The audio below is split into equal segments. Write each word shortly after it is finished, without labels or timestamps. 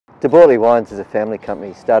Bortoli Wines is a family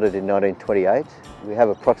company, started in 1928. We have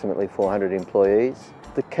approximately 400 employees.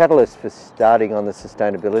 The catalyst for starting on the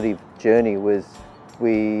sustainability journey was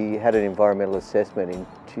we had an environmental assessment in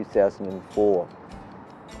 2004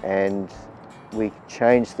 and we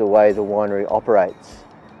changed the way the winery operates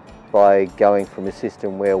by going from a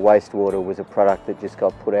system where wastewater was a product that just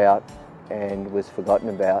got put out and was forgotten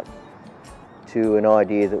about to an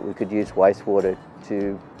idea that we could use wastewater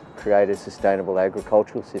to create a sustainable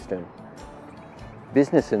agricultural system.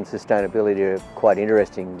 Business and sustainability are quite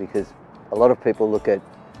interesting because a lot of people look at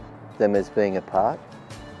them as being apart,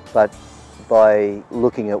 but by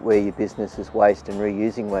looking at where your business is waste and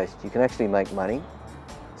reusing waste, you can actually make money.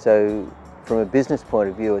 So from a business point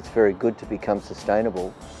of view, it's very good to become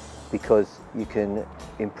sustainable because you can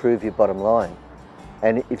improve your bottom line.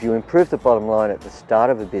 And if you improve the bottom line at the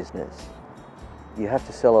start of a business, you have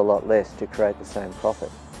to sell a lot less to create the same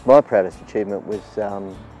profit. My proudest achievement was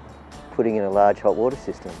putting in a large hot water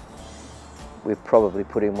system. We've probably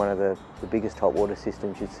put in one of the biggest hot water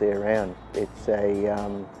systems you'd see around. It's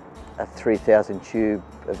a 3,000 tube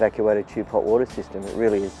evacuated tube hot water system. It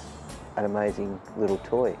really is an amazing little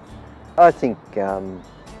toy. I think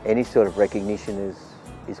any sort of recognition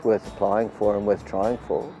is worth applying for and worth trying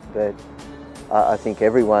for, but I think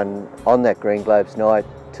everyone on that Green Globes night,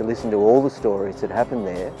 to listen to all the stories that happen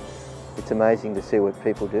there, it's amazing to see what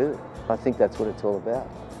people do. I think that's what it's all about.